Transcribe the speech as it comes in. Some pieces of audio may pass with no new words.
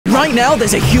Right now,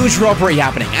 there's a huge robbery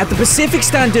happening at the Pacific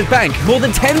Standard Bank. More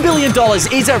than $10 billion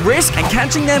is at risk, and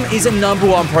catching them is a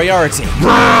 #1 priority.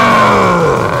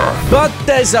 But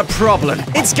there's a problem.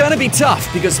 It's gonna be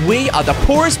tough because we are the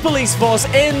poorest police force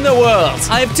in the world.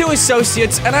 I have 2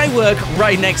 associates and I work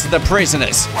right next to the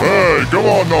prisoners. Hey, come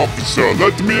on, officer,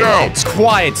 let me out.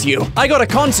 Quiet, you. I gotta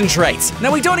concentrate.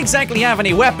 Now, we don't exactly have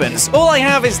any weapons. All I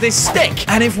have is this stick.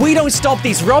 And if we don't stop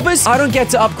these robbers, I don't get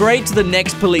to upgrade to the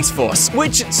next police force,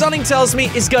 which something tells me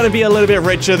is gonna be a little bit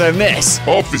richer than this.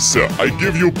 Officer, I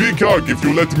give you a big hug if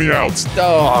you let me out.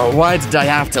 Oh, why did I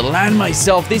have to land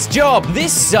myself this job?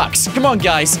 This sucks. Come on,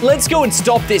 guys. Let's go and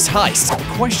stop this heist.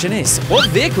 The question is, what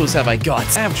vehicles have I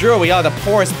got? After all, we are the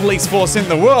poorest police force in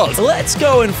the world. Let's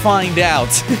go and find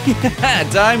out.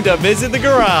 Time to visit the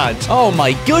garage. Oh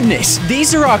my goodness.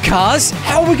 These are our cars?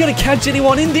 How are we gonna catch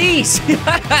anyone in these?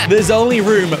 There's only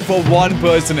room for 1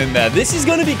 person in there. This is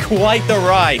gonna be quite the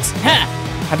ride.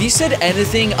 Have you said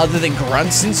anything other than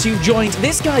grunt since you've joined?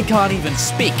 This guy can't even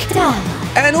speak.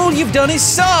 And all you've done is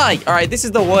sigh. All right, this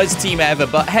is the worst team ever,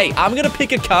 but hey, I'm gonna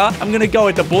pick a car. I'm gonna go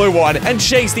with the blue one and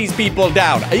chase these people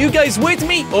down. Are you guys with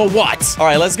me or what? All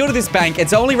right, let's go to this bank.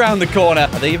 It's only around the corner.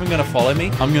 Are they even gonna follow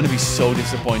me? I'm gonna be so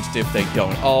disappointed if they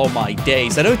don't. Oh my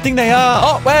days, I don't think they are.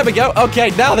 Oh, there we go.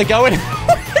 Okay, now they're going.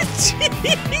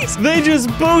 Jeez, they just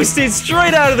boosted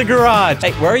straight out of the garage.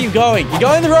 Hey, where are you going? You're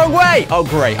going the wrong way. Oh,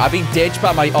 great. I've been ditched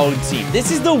by my own team.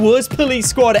 This is the worst police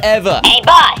squad ever. Hey,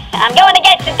 boss, I'm going to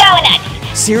get some donuts.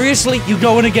 Seriously? You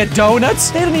going to get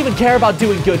donuts? They don't even care about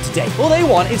doing good today. All they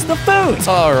want is the food.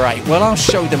 All right, well, I'll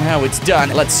show them how it's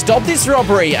done. Let's stop this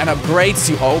robbery and upgrade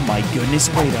to... Oh, my goodness.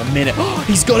 Wait a minute.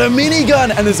 He's got a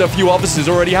minigun, and there's a few officers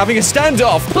already having a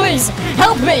standoff. Please,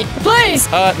 help me, please.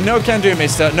 No can do,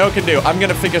 mister. No can do. I'm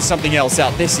gonna figure something else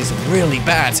out. This is really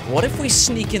bad. What if we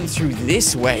sneak in through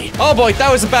this way? Oh, boy, that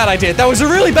was a bad idea. That was a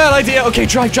really bad idea. Okay,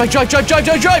 drive.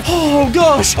 Oh,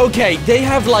 gosh. Okay, they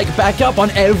have, like, backup on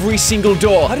every single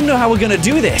door. I don't know how we're gonna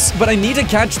do this, but I need to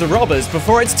catch the robbers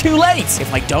before it's too late.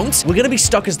 If I don't, we're gonna be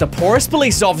stuck as the poorest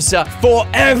police officer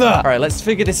forever. All right, let's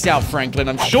figure this out, Franklin.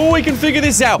 I'm sure we can figure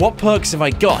this out. What perks have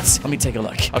I got? Let me take a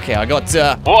look. Okay, I got,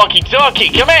 walkie-talkie.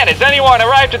 Come in. Has anyone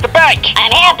arrived at the bank?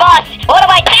 I'm here, boss. What do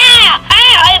I do?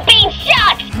 I'm being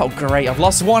shot. Oh, great. I've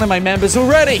lost one of my members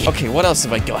already. Okay, what else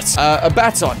have I got? A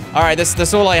baton. All right,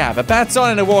 that's all I have. A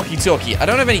baton and a walkie-talkie. I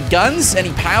don't have any guns,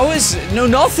 any powers, no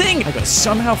nothing. I gotta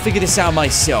somehow figure this out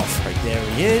myself. Right, there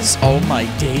he is. Oh, my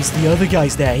days. The other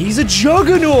guy's there. He's a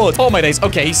juggernaut. Oh, my days.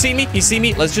 Okay, he see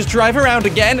me. Let's just drive around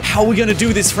again. How are we gonna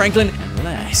do this, Franklin?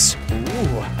 Unless...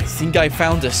 Ooh, I think I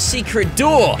found a secret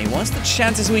door. Hey, what's the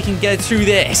chances we can get through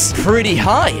this? Pretty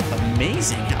high.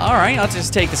 Amazing. All right, I'll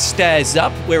just take the stairs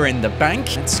up. We're in the bank.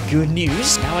 That's good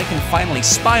news. Now I can finally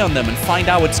spy on them and find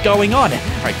out what's going on.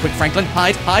 All right, quick, Franklin.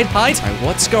 Hide. All right,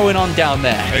 what's going on down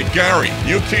there? Hey, Gary,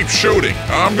 you keep shooting.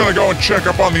 I'm gonna go and check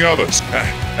up on the others.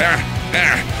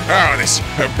 This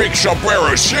big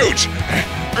sombrero is huge.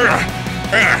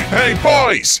 Hey,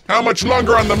 boys! How much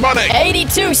longer on the money?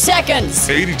 82 seconds!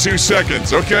 82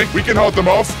 seconds, okay? We can hold them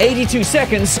off. 82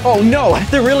 seconds? Oh, no.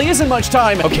 There really isn't much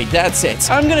time. Okay, that's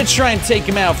it. I'm gonna try and take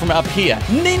him out from up here.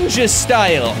 Ninja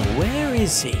style. Where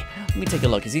is he? Let me take a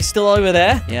look. Is he still over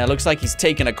there? Yeah, looks like he's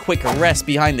taking a quick rest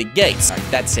behind the gates. All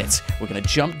right, that's it. We're gonna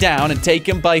jump down and take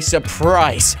him by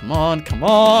surprise. Come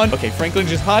on. Okay, Franklin,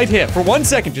 just hide here. For 1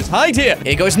 second, just hide here.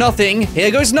 Here goes nothing.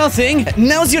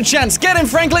 Now's your chance. Get him,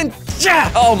 Franklin. Ja!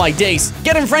 Oh, my days.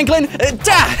 Get him, Franklin.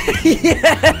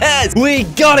 Yes! We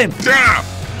got him.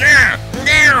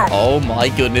 Oh my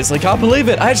goodness, I can't believe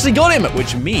it. I actually got him,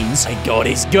 which means I got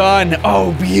his gun.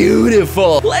 Oh,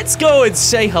 beautiful. Let's go and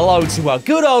say hello to our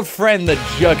good old friend, the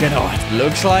Juggernaut.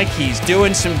 Looks like he's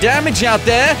doing some damage out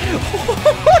there.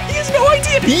 He has no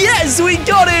idea. Yes, we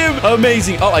got him.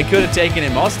 Amazing. Oh, I could have taken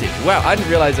him hostage. Wow, I didn't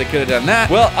realize I could have done that.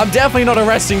 Well, I'm definitely not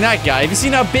arresting that guy. Have you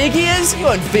seen how big he is? He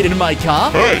won't fit in my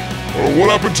car. Hey, what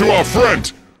happened to our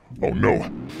friend? Oh, no.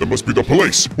 That must be the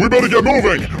police. We better get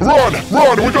moving. Run!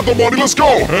 We got the money. Let's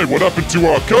go. Hey, what happened to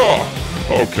our car?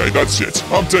 Okay, that's it.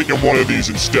 I'm taking one of these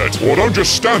instead. Well, don't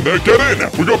just stand there. Get in.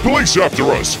 We got police after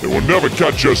us. They will never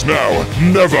catch us now.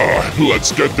 Never.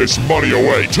 Let's get this money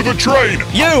away. To the train.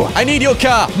 You! I need your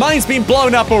car. Mine's been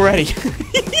blown up already.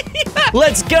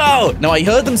 Let's go! Now, I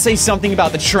heard them say something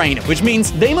about the train, which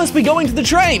means they must be going to the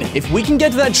train. If we can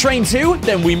get to that train too,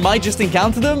 then we might just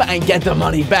encounter them and get the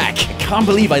money back. I can't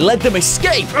believe I let them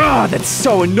escape. Ugh, that's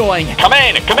so annoying. Come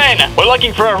in, come in. We're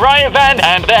looking for a riot van,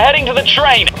 and they're heading to the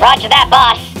train. Roger that,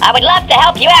 boss. I would love to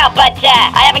help you out, but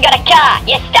I haven't got a car.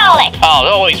 You stole it. Oh,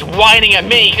 always whining at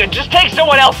me. Just take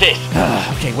someone else's.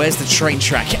 Okay, where's the train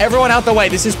track? Everyone out the way.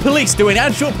 This is police doing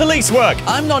actual police work.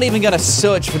 I'm not even gonna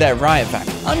search for that riot van.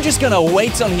 I'm just gonna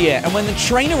wait on here, and when the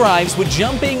train arrives, we're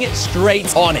jumping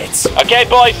straight on it. Okay,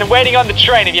 boys, I'm waiting on the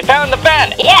train. Have you found the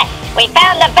van? Yes, we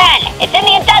found the van. It's in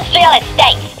the industrial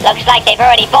estate. Looks like they've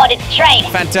already boarded the train.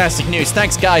 Fantastic news.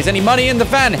 Thanks, guys. Any money in the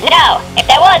van? No, if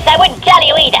there was, I wouldn't tell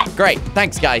you either. Great.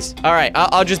 Thanks, guys. All right,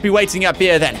 I'll just be waiting up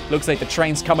here then. Looks like the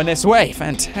train's coming this way.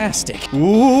 Fantastic.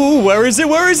 Ooh, where is it?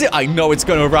 Where is it? I know it's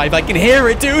gonna arrive. I can hear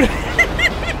it, dude.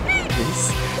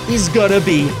 This is gonna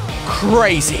be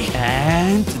crazy.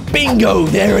 And bingo,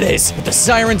 there it is. With the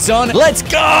sirens on, let's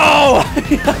go!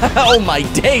 Oh my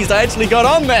days, I actually got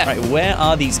on there. All right, where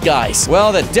are these guys?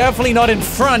 Well, they're definitely not in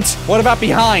front. What about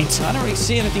behind? I don't really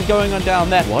see anything going on down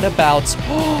there. What about...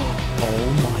 Oh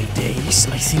my days,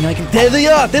 I think I can... There they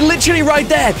are, they're literally right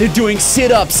there. They're doing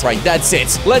sit-ups. Right, that's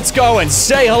it. Let's go and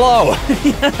say hello.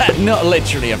 Not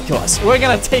literally, of course. We're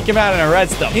gonna take them out and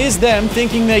arrest them. Here's them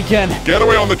thinking they can... Get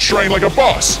away on the train like a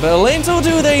boss. But little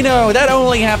do they know, that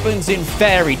only happens in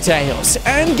fairy tales.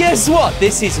 And guess what?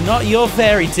 This is not your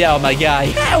fairy tale, my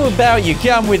guy. How about you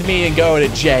come with me and go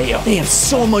to jail? They have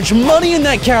so much money in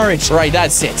that carriage. Right,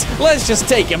 that's it. Let's just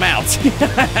take them out.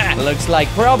 Looks like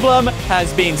problem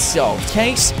has been solved.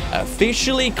 Case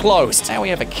officially closed. Now we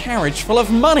have a carriage full of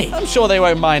money. I'm sure they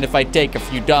won't mind if I take a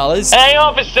few dollars. Hey,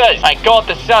 officers, I got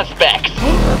the suspects.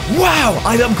 Wow,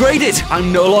 I've upgraded.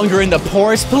 I'm no longer in the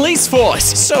poorest police force.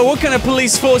 So what kind of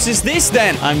police force is this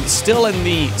then? I'm still in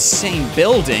the same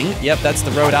building. Yep, that's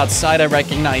the road outside. I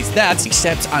recognize that.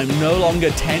 Except I'm no longer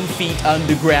 10 feet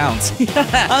underground.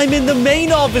 I'm in the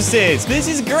main offices. This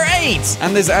is great.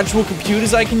 And there's actual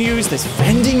computers I can use. There's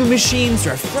vending machines,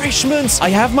 refreshments. I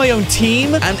have my own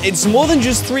team, and it's more than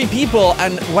just 3 people.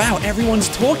 And wow, everyone's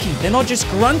talking. They're not just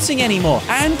grunting anymore.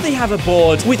 And they have a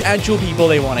board with actual people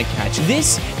they want to catch.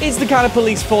 This is the kind of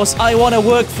police force I want to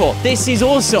work for. This is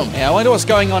awesome. Yeah, I wonder what's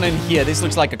going on in here. This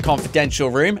looks like a confidential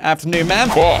room. Afternoon, ma'am.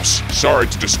 Boss, sorry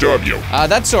to disturb you.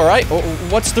 That's all right.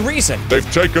 What's the reason? They've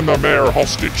taken the mayor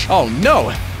hostage. Oh,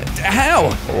 no. How?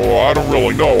 Oh, I don't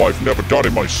really know. I've never done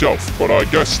it myself, but I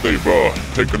guess they've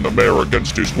taken the mayor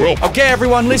against his will. Okay,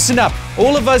 everyone, listen up.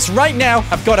 All of us right now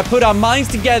have got to put our minds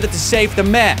together to save the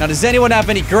mayor. Now, does anyone have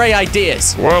any great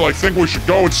ideas? Well, I think we should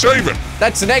go and save him.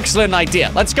 That's an excellent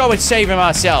idea. Let's go and save him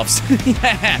ourselves.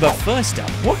 But first up,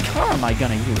 what car am I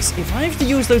gonna use? If I have to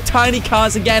use those tiny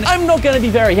cars again, I'm not gonna be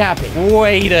very happy.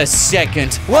 Wait a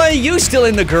second. Why are you still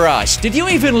in the garage? Did you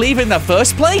even leave in the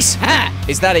first place?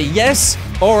 Is that a yes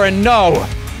or a no?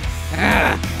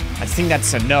 I think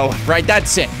that's a no. Right,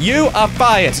 that's it. You are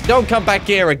fired. Don't come back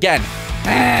here again.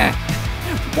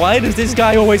 Why does this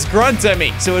guy always grunt at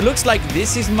me? So it looks like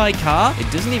this is my car. It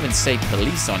doesn't even say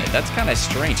police on it. That's kind of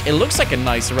strange. It looks like a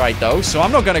nice ride, though, so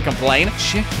I'm not going to complain.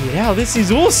 Check it out. This is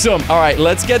awesome. All right,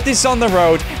 let's get this on the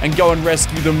road and go and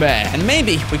rescue the mayor. And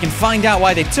maybe we can find out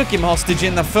why they took him hostage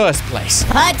in the first place.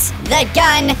 Put the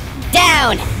gun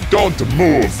down. Don't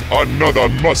move. Another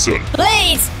muscle.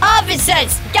 Please,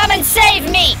 officers, come and save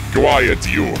me. Quiet,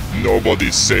 you.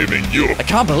 Nobody's saving you. I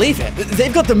can't believe it.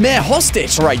 They've got the mayor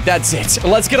hostage. All right, that's it.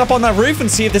 Let's get up on that roof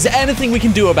and see if there's anything we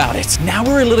can do about it. Now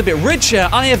we're a little bit richer.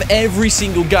 I have every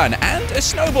single gun and a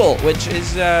snowball, which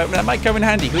is, that might come in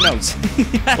handy. Who knows?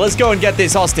 Let's go and get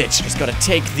this hostage. Just gotta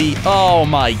take the... Oh,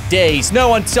 my days. No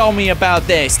one told me about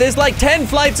this. There's like 10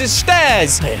 flights of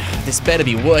stairs. This better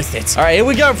be worth it. All right, here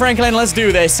we go, Franklin. Let's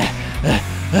do this.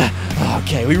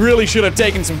 Okay, we really should have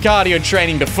taken some cardio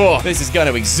training before. This is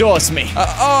gonna exhaust me.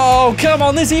 Oh, come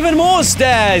on, there's even more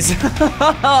stairs.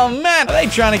 Oh, man, are they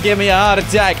trying to give me a heart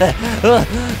attack?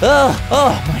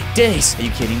 Oh, my days. Are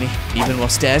you kidding me? Even more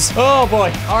stairs? Oh,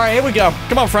 boy. All right, here we go.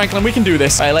 Come on, Franklin, we can do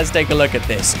this. All right, let's take a look at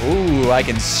this. Ooh, I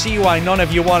can see why none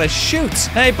of you want to shoot.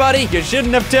 Hey, buddy, you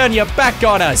shouldn't have turned your back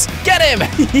on us. Get him!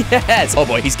 Yes. Oh,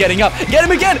 boy, he's getting up. Get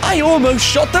him again. I almost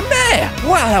shot the mayor.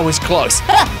 Wow, that was close.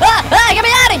 Get me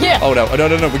out of here. Oh, no.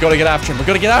 We gotta get after him. We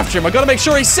gotta get after him. I gotta make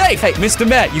sure he's safe. Hey, Mr.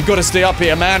 Mayor, you gotta stay up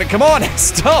here, man. Come on.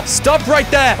 Stop right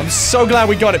there. I'm so glad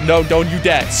we got it. No, don't you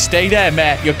dare. Stay there,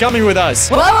 Mayor. You're coming with us.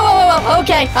 Whoa.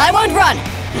 Okay, I won't run.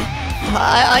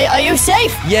 Are you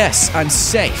safe? Yes, I'm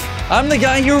safe. I'm the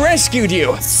guy who rescued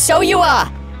you. So you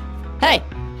are. Hey,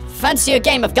 fancy a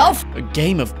game of golf? A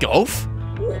game of golf?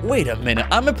 Wait a minute,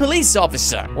 I'm a police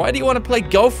officer. Why do you want to play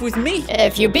golf with me?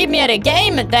 If you beat me at a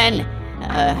game, then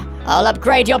I'll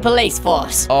upgrade your police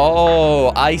force.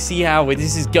 Oh, I see how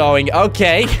this is going.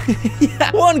 Okay.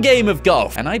 Yeah. One game of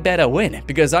golf, and I better win,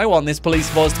 because I want this police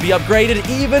force to be upgraded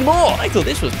even more. I thought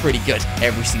this was pretty good.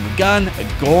 Every single gun,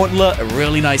 a gauntlet, a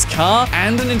really nice car,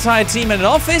 and an entire team in an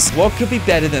office. What could be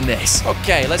better than this?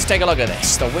 Okay, let's take a look at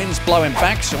this. The wind's blowing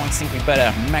back, so I think we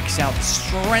better max out the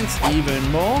strength even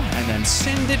more, and then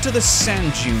send it to the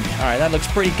sand dune. All right, that looks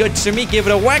pretty good to me. Give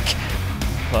it a whack.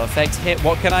 Perfect hit.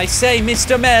 What can I say?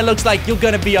 Mr. Mayor, looks like you're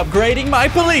gonna be upgrading my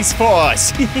police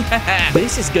force.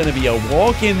 This is gonna be a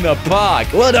walk in the park.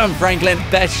 Well done, Franklin.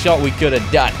 Best shot we could have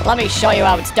done. Let me show you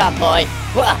how it's done, boy.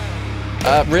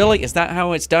 Really? Is that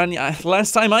how it's done?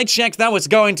 Last time I checked, that was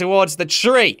going towards the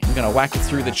tree. I'm gonna whack it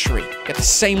through the tree. Get the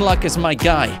same luck as my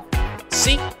guy.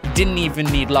 See? Didn't even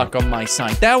need luck on my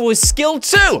side. That was skill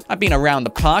 2. I've been around the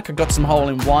park. I got some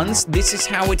hole-in-ones. This is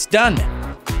how it's done.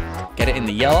 Get it in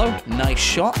the yellow. Nice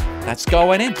shot. That's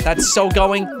going in. That's so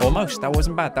going. Almost. That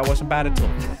wasn't bad. That wasn't bad at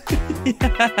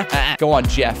all. Go on,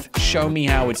 Jeff. Show me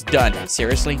how it's done.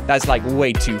 Seriously? That's like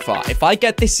way too far. If I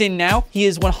get this in now, he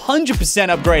is 100%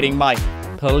 upgrading my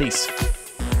police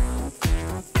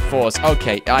force.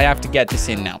 Okay, I have to get this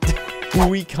in now.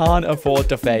 We can't afford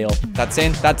to fail. That's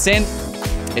in. That's in.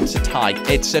 It's a tie.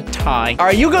 It's a tie. All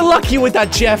right, you got lucky with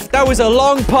that, Jeff. That was a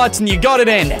long putt, and you got it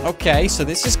in. Okay, so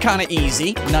this is kind of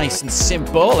easy. Nice and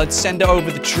simple. Let's send it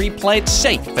over the tree. Play it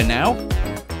safe for now.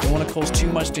 Don't want to cause too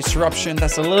much disruption.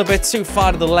 That's a little bit too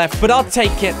far to the left, but I'll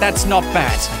take it. That's not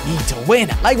bad. I need to win.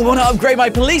 I want to upgrade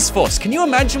my police force. Can you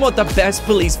imagine what the best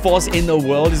police force in the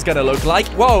world is going to look like?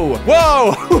 Whoa.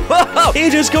 Whoa. Whoa.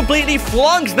 He just completely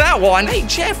flunked that one. Hey,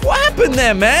 Jeff, what happened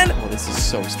there, man? Oh, this is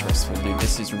so stressful, dude.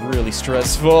 This is really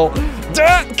stressful.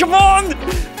 Come on.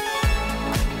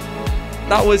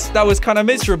 That was kind of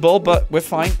miserable, but we're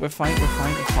fine. We're fine. We're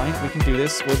fine. We're fine. We can do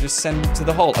this. We'll just send it to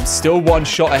the hole. I'm still 1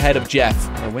 shot ahead of Jeff.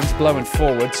 The wind's blowing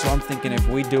forward, so I'm thinking if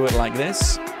we do it like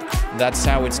this, that's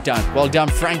how it's done. Well done,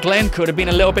 Franklin. Could have been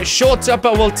a little bit shorter,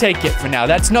 but we'll take it for now.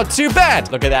 That's not too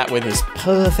bad. Look at that with his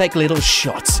perfect little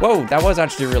shot. Whoa, that was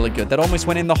actually really good. That almost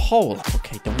went in the hole.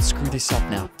 Okay, don't screw this up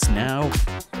now. It's now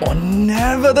or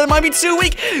never. That might be too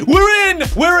weak. We're in.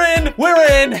 We're in.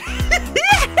 We're in.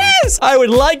 Yes! I would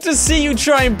like to see you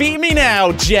try and beat me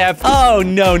now, Jeff. Oh,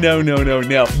 no, no, no, no,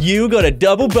 no. You got a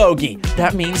double bogey.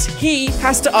 That means he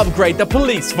has to upgrade the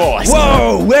police force.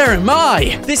 Whoa, where am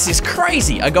I? This is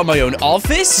crazy. I got my own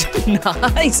office.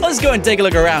 Nice. Let's go and take a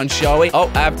look around, shall we? Oh,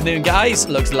 afternoon, guys.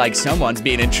 Looks like someone's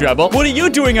been in trouble. What are you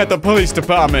doing at the police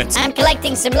department? I'm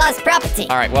collecting some lost property.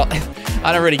 All right, well,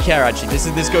 I don't really care, actually.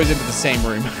 This goes into the same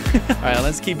room. All right,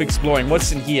 let's keep exploring.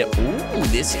 What's in here? Ooh,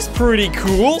 this is pretty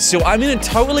cool. So I'm in a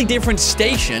totally different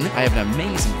station. I have an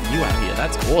amazing view out here.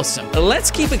 That's awesome.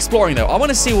 Let's keep exploring, though. I want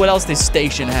to see what else this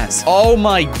station has. Oh,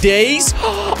 my days.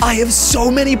 I have so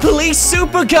many police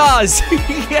supercars.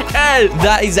 Yeah,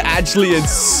 that is actually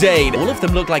insane. All of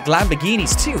them look like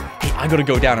Lamborghinis, too. Hey, I gotta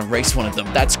go down and race one of them.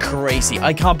 That's crazy.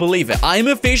 I can't believe it. I'm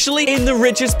officially in the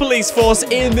richest police force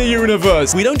in the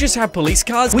universe. We don't just have police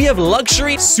cars. We have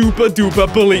luxury super duper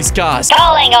police cars.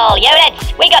 Calling all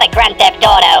units. We got a Grand Theft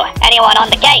Auto. Anyone on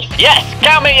the case? Yes,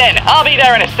 count me in. I'll be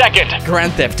there in a second.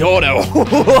 Grand Theft Auto.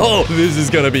 This is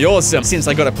gonna be awesome. Since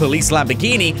I got a police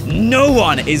Lamborghini, no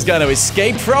one is gonna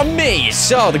escape from me.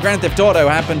 So, the Grand Theft Auto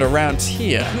happened around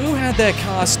here. Who had their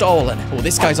car stolen? Oh,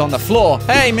 this guy's on the floor.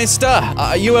 Hey, mister,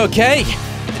 are you okay?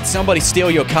 Did somebody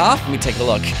steal your car? Let me take a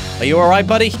look. Are you alright,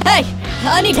 buddy? Hey,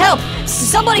 I need help.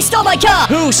 Somebody stole my car.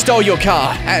 Who stole your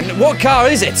car? And what car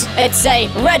is it? It's a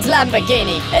red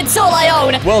Lamborghini. It's all I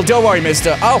own. Well, don't worry,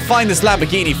 mister. I'll find this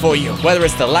Lamborghini for you, whether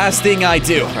it's the last thing I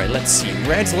do. All right, let's see.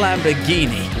 Red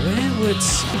Lamborghini. Where would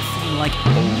something like...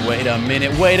 Oh, wait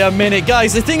a minute,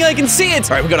 guys. I think I can see it.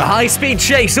 All right, we got a high-speed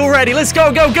chase already. Let's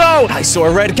go, go, go. I saw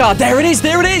a red car. There it is,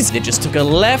 there it is. It just took a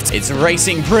left. It's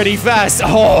racing pretty fast.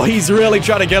 Oh, he's really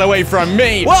trying to get away from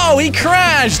me. Whoa, he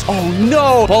crashed. Oh,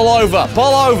 no. Pull over,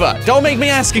 pull over. Don't make me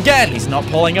ask again. He's not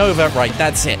pulling over. Right,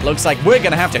 that's it. Looks like we're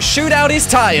gonna have to shoot out his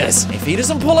tires. If he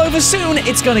doesn't pull over soon,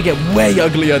 it's gonna get way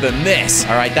uglier than this.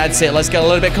 All right, that's it. Let's get a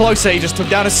little bit closer. He just took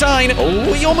down a sign.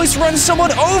 Oh, he almost runs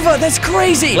someone over. That's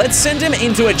crazy. Let's send him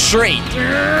into a tree.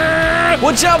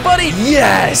 Watch out, buddy.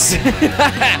 Yes.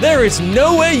 There is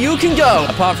nowhere you can go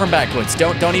apart from backwards.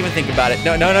 Don't even think about it.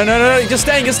 No. You're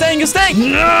staying.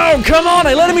 No, come on.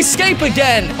 I let him escape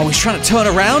again. Oh, he's trying to turn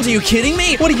around. Are you kidding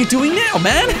me? What are you doing now,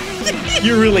 man?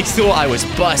 You really thought I was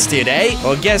busted, eh?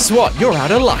 Well, guess what? You're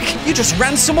out of luck. You just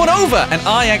ran someone over, and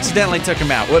I accidentally took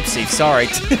him out. Whoopsie, sorry.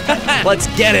 Let's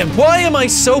get him. Why am I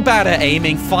so bad at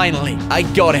aiming? Finally, I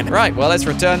got him. Right, well, let's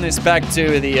return this back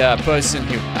to the person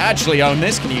who actually owned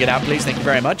this. Can you get out, please? Thank you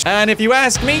very much. And if you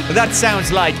ask me, that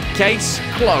sounds like case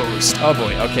closed. Oh,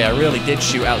 boy. Okay, I really did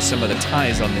shoot out some of the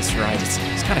tires on this ride. It's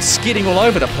kind of skidding all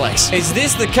over the place. Is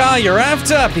this the car you're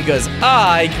after? Because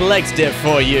I collected it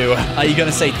for you. Are you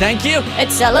gonna say thank you?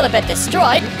 It's a little bit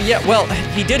destroyed. Yeah, well,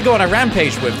 he did go on a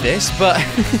rampage with this, but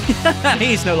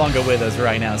he's no longer with us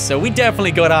right now, so we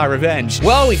definitely got our revenge.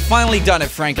 Well, we've finally done it,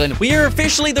 Franklin. We are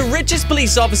officially the richest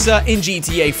police officer in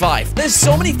GTA 5. There's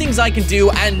so many things I can do,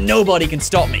 and nobody can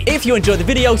stop me. If you enjoyed the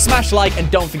video, smash like, and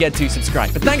don't forget to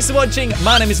subscribe. But thanks for watching.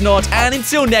 My name is Nought, and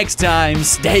until next time,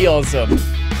 stay awesome.